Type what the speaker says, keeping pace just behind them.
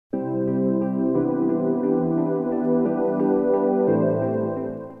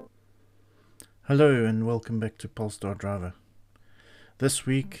Hello and welcome back to Polestar Driver. This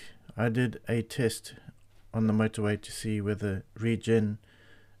week I did a test on the motorway to see whether regen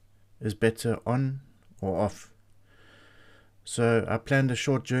is better on or off. So I planned a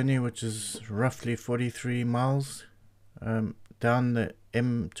short journey which is roughly 43 miles down the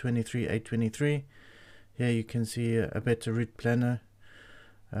M23A23. Here you can see a better route planner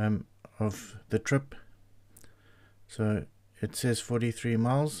of the trip. So it says 43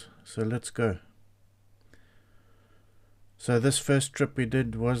 miles, so let's go. So this first trip we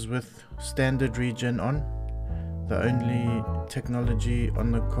did was with standard regen on. The only technology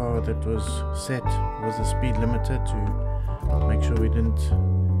on the car that was set was the speed limiter to make sure we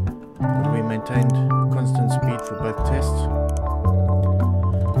maintained constant speed for both tests.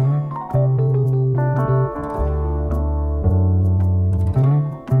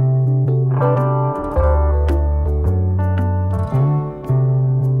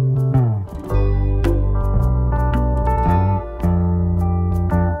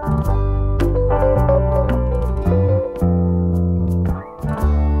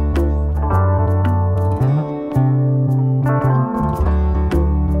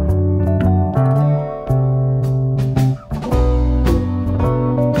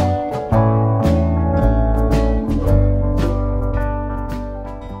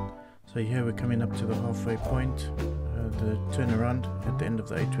 So here we're coming up to the halfway point, the turnaround at the end of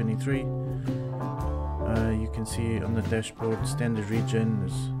the A23. You can see on the dashboard standard regen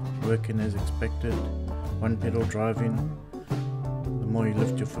is working as expected. One pedal driving. The more you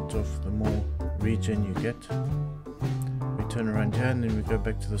lift your foot off, the more regen you get. We turn around here and then we go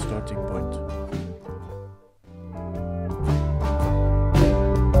back to the starting point.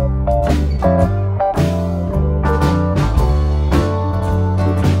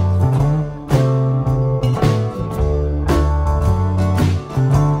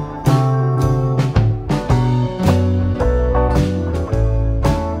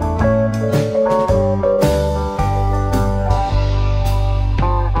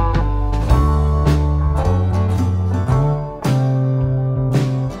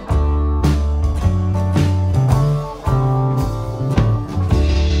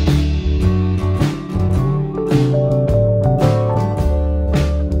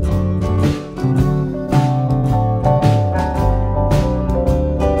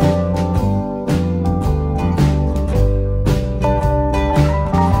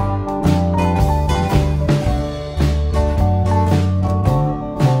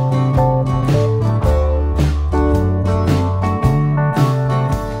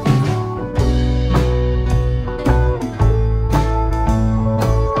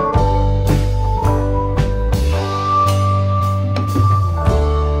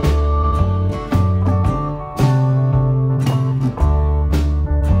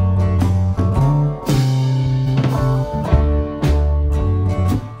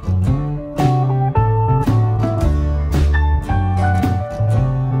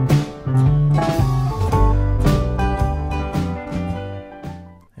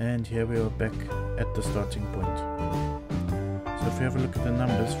 And here we are back at the starting point. So if we have a look at the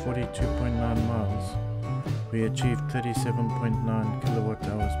numbers, 42.9 miles, we achieved 37.9 kilowatt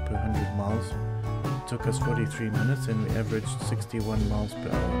hours per 100 miles. It took us 43 minutes and we averaged 61 miles per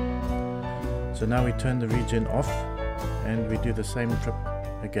hour. So now we turn the regen off and we do the same trip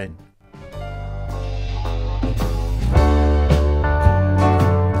again.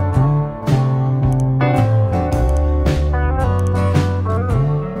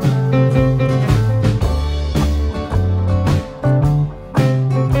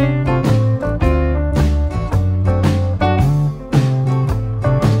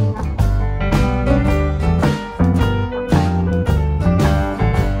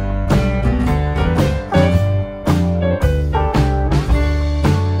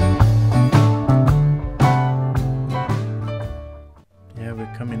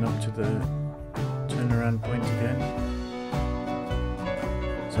 We're coming up to the turnaround point again.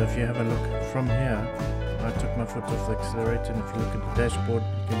 So if you have a look from here, I took my foot off the accelerator, and if you look at the dashboard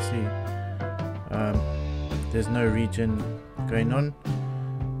you can see there's no regen going on.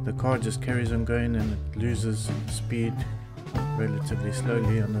 The car just carries on going and it loses speed relatively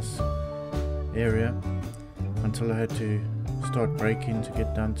slowly on this area until I had to start braking to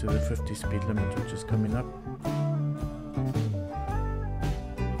get down to the 50 speed limit, which is coming up.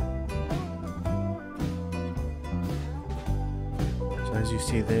 As you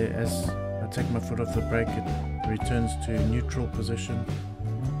see there, as I take my foot off the brake, it returns to neutral position,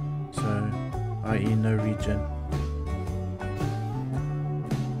 so i.e. no regen.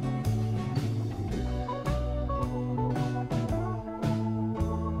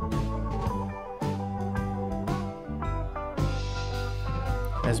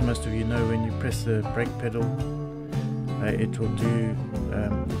 as most of you know, when you press the brake pedal, it will do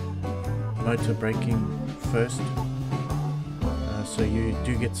motor braking first, so you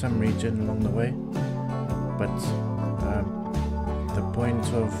do get some regen along the way, but the point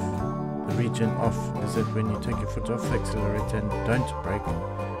of the regen off is that when you take your foot off the accelerator and don't brake,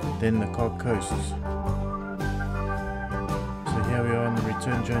 then the car coasts. So here we are on the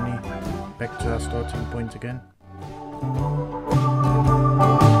return journey, back to our starting point again.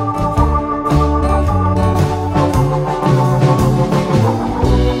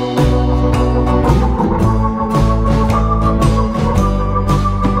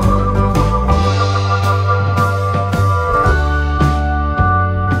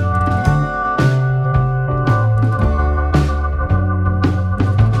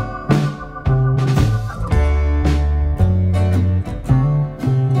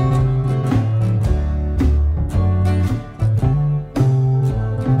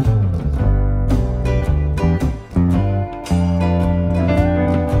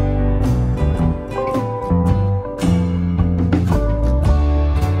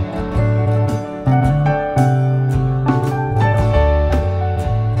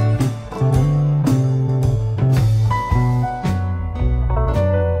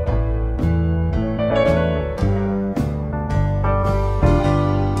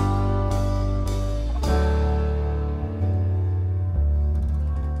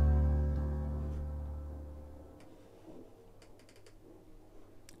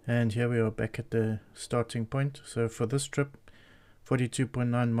 And here we are back at the starting point. So for this trip,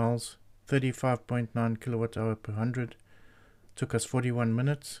 42.9 miles, 35.9 kilowatt hour per 100. Took us 41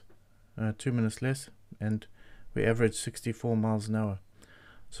 minutes, 2 minutes less, and we averaged 64 miles an hour.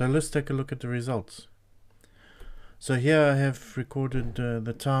 So let's take a look at the results. So here I have recorded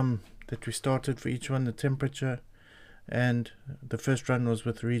the time that we started for each one, the temperature, and the first run was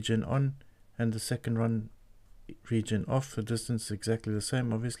with regen on, and the second run regen off. The distance is exactly the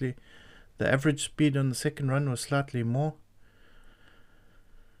same, obviously. The average speed on the second run was slightly more,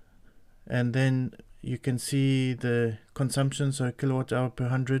 and then you can see the consumption. So kilowatt hour per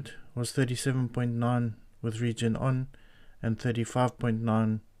 100 was 37.9 with regen on and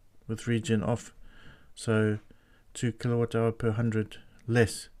 35.9 with regen off, so 2 kilowatt hour per 100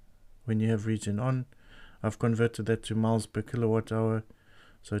 less when you have regen on. I've converted that to miles per kilowatt hour,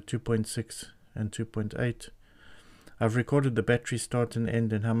 so 2.6 and 2.8. I've recorded the battery start and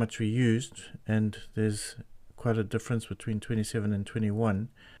end and how much we used, and there's quite a difference between 27 and 21.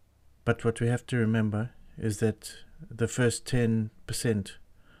 But what we have to remember is that the first 10%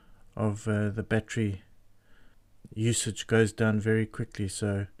 of the battery usage goes down very quickly,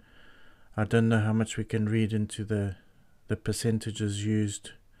 so I don't know how much we can read into the percentages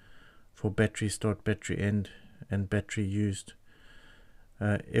used for battery start, battery end, and battery used.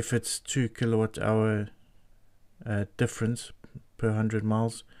 If it's 2 kilowatt hour difference per 100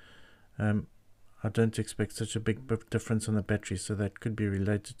 miles, I don't expect such a big difference on the battery, so that could be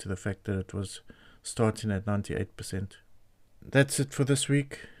related to the fact that it was starting at 98%. That's it for this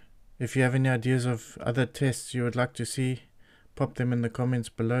week. If you have any ideas of other tests you would like to see, pop them in the comments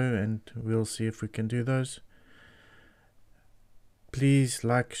below and we'll see if we can do those. Please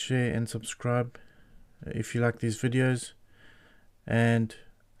like, share and subscribe if you like these videos, and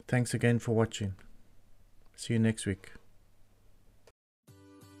thanks again for watching. See you next week.